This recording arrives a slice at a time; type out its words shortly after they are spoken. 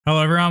Hello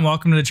everyone,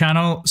 welcome to the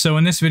channel. So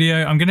in this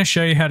video, I'm going to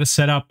show you how to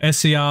set up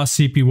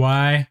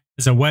SCRCPY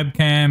as a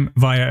webcam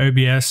via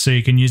OBS so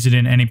you can use it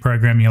in any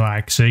program you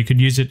like. So you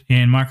could use it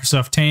in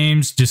Microsoft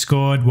Teams,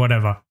 Discord,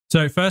 whatever.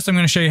 So first I'm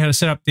going to show you how to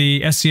set up the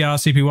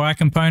SCRCPY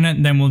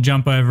component, then we'll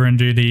jump over and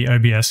do the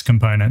OBS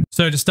component.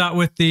 So to start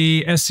with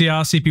the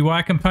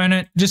SCRCPY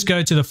component, just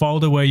go to the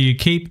folder where you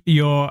keep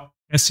your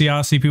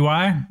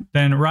SCRCPY,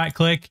 then right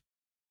click,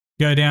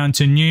 go down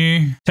to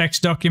new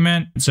text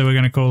document. So we're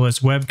going to call this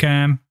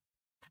webcam.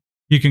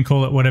 You can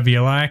call it whatever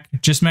you like.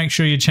 Just make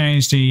sure you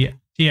change the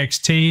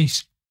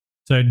txt,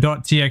 so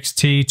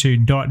 .txt to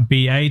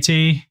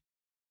 .bat.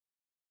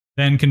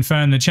 Then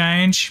confirm the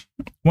change.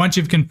 Once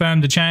you've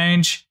confirmed the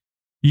change,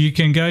 you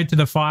can go to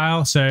the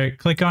file. So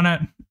click on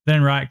it,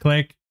 then right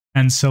click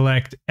and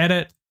select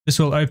edit. This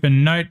will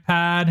open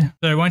Notepad.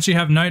 So once you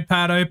have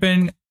Notepad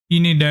open, you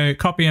need to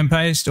copy and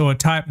paste or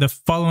type the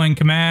following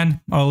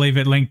command. I'll leave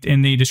it linked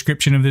in the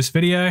description of this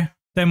video.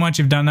 Then once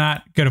you've done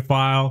that, go to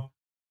File,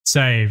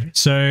 Save.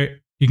 So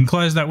you can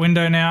close that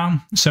window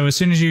now. So as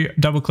soon as you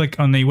double click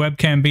on the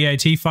webcam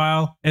BAT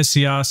file,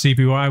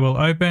 SCRCPY will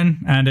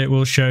open and it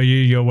will show you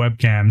your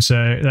webcam.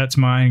 So that's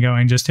mine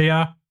going just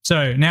here.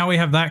 So now we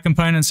have that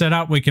component set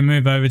up, we can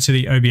move over to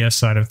the OBS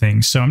side of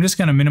things. So I'm just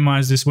going to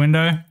minimize this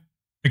window.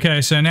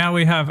 Okay, so now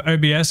we have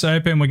OBS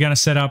open. We're going to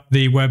set up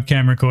the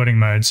webcam recording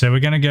mode. So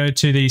we're going to go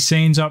to the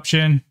scenes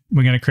option.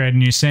 We're going to create a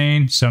new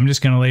scene. So I'm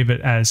just going to leave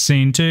it as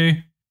scene 2.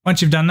 Once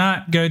you've done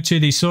that, go to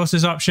the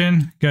sources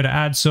option, go to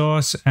add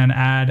source and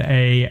add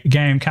a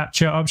game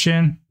capture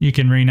option. You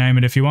can rename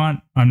it if you want.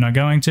 I'm not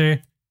going to.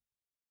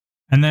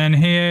 And then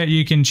here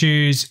you can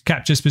choose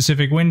capture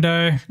specific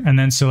window and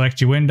then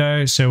select your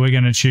window. So we're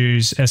going to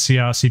choose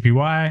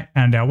SCRCPY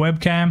and our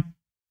webcam.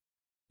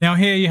 Now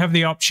here you have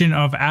the option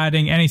of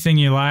adding anything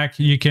you like.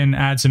 You can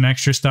add some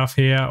extra stuff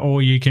here,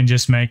 or you can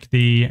just make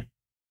the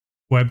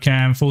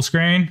webcam full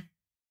screen.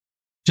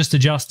 Just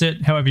adjust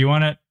it however you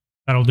want it.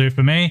 That'll do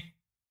for me.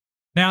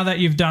 Now that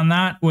you've done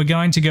that, we're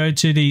going to go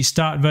to the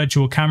Start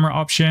Virtual Camera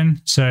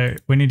option. So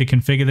we need to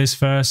configure this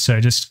first.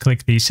 So just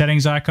click the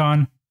settings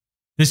icon.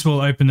 This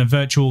will open the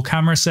virtual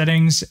camera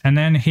settings. And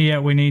then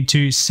here we need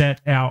to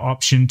set our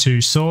option to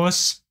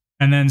source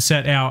and then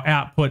set our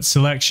output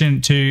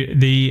selection to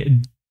the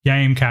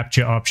game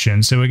capture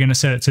option. So we're going to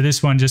set it to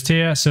this one just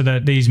here so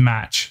that these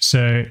match.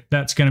 So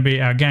that's going to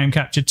be our game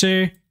capture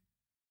 2.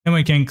 Then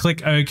we can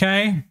click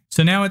OK.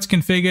 So now it's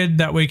configured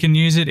that we can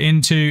use it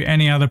into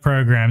any other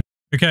program.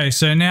 Okay,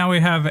 so now we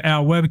have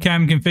our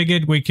webcam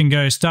configured. We can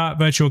go start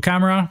virtual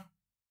camera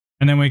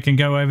and then we can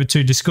go over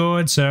to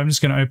Discord. So I'm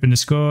just going to open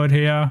Discord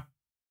here,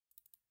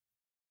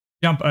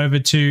 jump over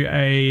to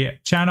a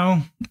channel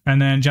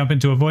and then jump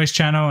into a voice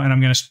channel, and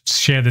I'm going to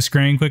share the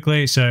screen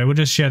quickly. So we'll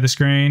just share the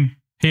screen.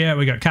 Here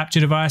we got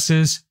capture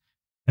devices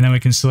and then we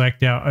can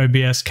select our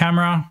OBS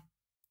camera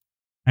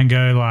and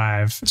go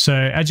live. So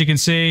as you can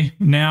see,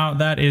 now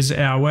that is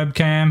our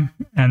webcam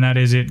and that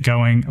is it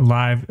going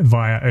live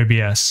via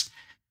OBS.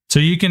 So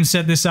you can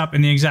set this up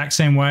in the exact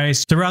same way.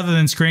 So rather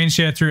than screen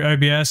share through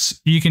OBS,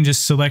 you can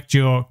just select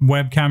your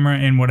web camera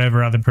in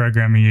whatever other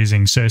program you're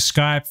using. So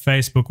Skype,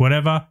 Facebook,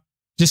 whatever.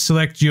 Just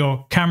select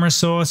your camera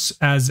source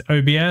as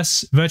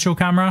OBS virtual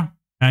camera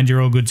and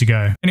you're all good to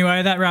go.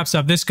 Anyway, that wraps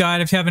up this guide.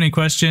 If you have any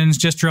questions,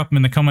 just drop them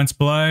in the comments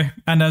below.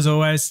 And as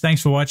always,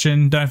 thanks for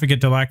watching. Don't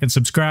forget to like and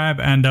subscribe,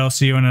 and I'll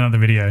see you in another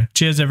video.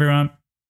 Cheers, everyone.